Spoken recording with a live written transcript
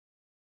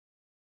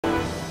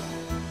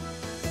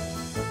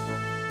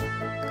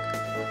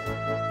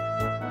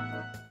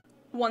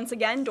Once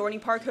again,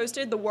 Dorney Park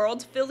hosted the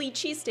World Philly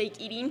Cheesesteak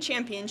Eating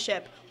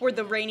Championship, where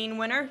the reigning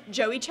winner,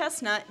 Joey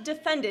Chestnut,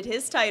 defended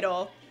his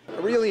title.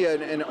 Really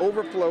an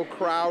overflow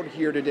crowd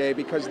here today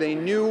because they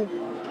knew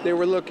they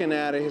were looking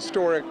at a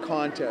historic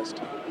contest.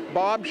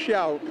 Bob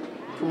Shout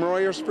from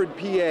Royersford,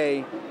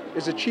 PA,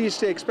 is a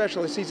cheesesteak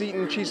specialist. He's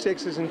eaten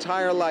cheesesteaks his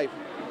entire life,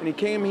 and he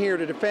came here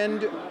to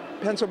defend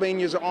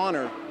Pennsylvania's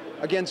honor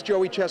against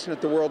Joey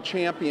Chestnut, the world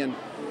champion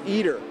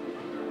eater.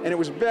 And it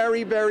was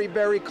very, very,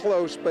 very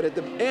close, but at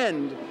the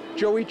end,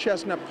 Joey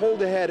Chestnut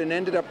pulled ahead and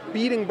ended up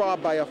beating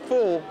Bob by a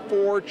full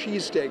 4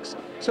 cheesesteaks.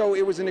 So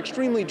it was an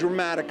extremely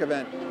dramatic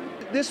event.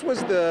 This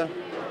was the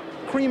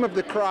cream of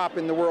the crop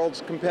in the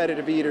world's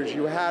competitive eaters.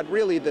 You had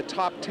really the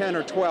top 10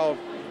 or 12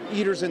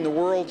 eaters in the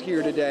world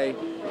here today.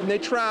 And they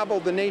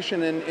traveled the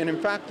nation and in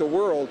fact the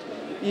world,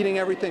 eating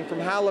everything from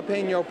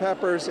jalapeno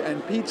peppers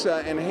and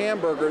pizza and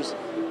hamburgers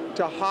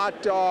to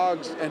hot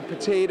dogs and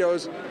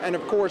potatoes, and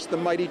of course the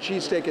mighty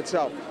cheesesteak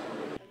itself.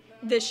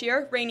 This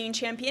year, reigning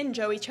champion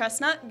Joey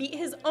Chestnut beat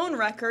his own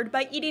record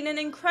by eating an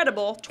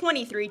incredible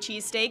 23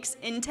 cheesesteaks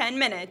in 10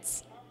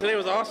 minutes. Today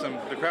was awesome.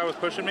 The crowd was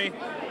pushing me.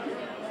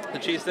 The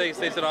cheesesteaks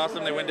tasted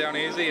awesome. They went down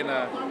easy, and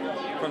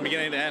from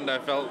beginning to end, I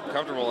felt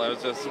comfortable. I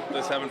was just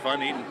having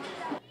fun eating.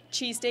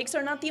 Cheesesteaks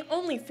are not the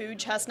only food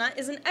Chestnut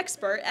is an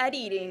expert at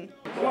eating.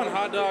 I won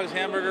hot dogs,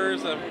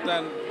 hamburgers.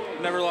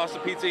 Never lost a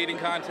pizza eating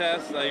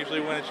contest. I usually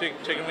win a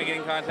chicken wing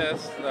eating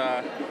contest.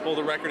 Hold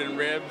a record in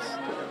ribs.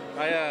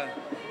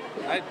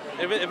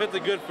 If it's a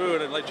good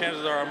food, like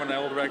chances are I'm going to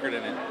hold a record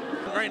in it.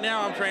 Right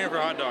now I'm training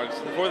for hot dogs.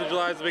 The 4th of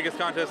July is the biggest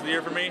contest of the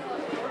year for me,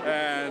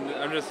 and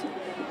I'm just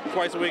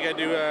twice a week I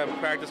do a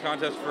practice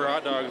contest for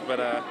hot dogs. But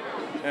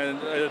and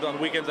on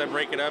the weekends I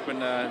break it up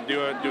and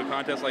do a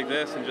contest like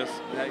this and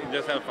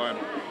just have fun.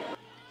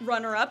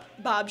 Runner-up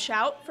Bob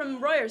Shout from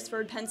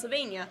Royersford,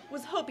 Pennsylvania,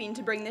 was hoping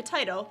to bring the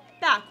title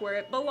back where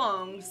it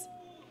belongs.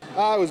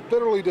 I was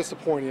bitterly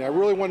disappointed. I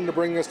really wanted to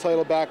bring this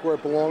title back where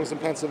it belongs in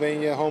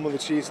Pennsylvania, home of the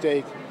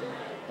cheesesteak.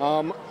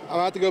 I'll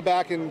have to go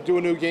back and do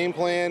a new game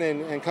plan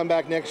and come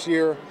back next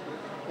year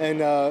and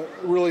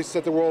really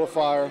set the world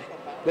afire.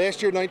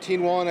 Last year,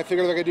 19-1, I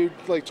figured if I could do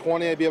like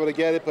 20, I'd be able to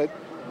get it, but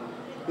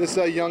this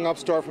young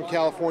upstart from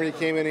California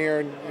came in here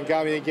and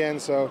got me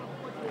again, so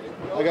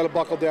I got to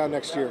buckle down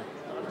next year.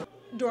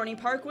 Dorney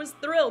Park was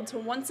thrilled to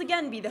once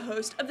again be the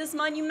host of this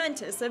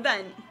monumentous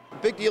event.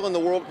 Big deal in the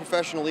world of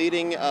professional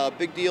eating,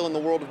 big deal in the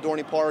world of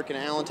Dorney Park and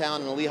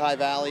Allentown and the Lehigh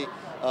Valley.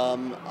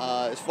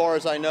 As far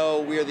as I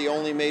know, we are the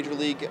only major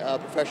league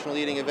professional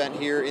eating event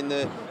here in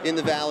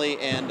the valley,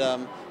 and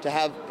to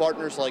have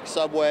partners like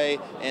Subway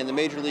and the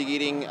Major League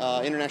Eating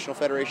International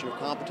Federation of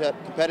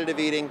Competitive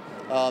Eating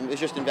is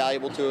just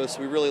invaluable to us.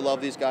 We really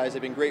love these guys.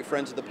 They've been great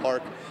friends of the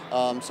park.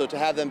 So to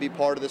have them be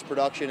part of this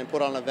production and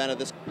put on an event of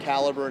this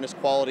caliber and this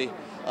quality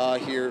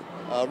here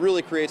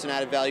really creates an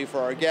added value for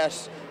our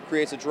guests,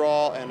 creates a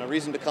draw and a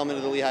reason to come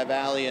into the Lehigh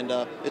Valley, and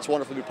it's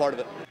wonderful to be part of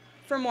it.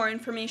 For more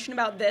information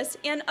about this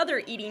and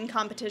other eating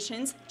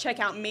competitions, check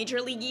out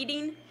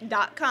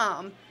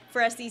MajorLeagueEating.com.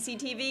 For SEC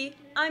TV,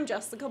 I'm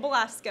Jessica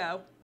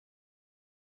Belasco.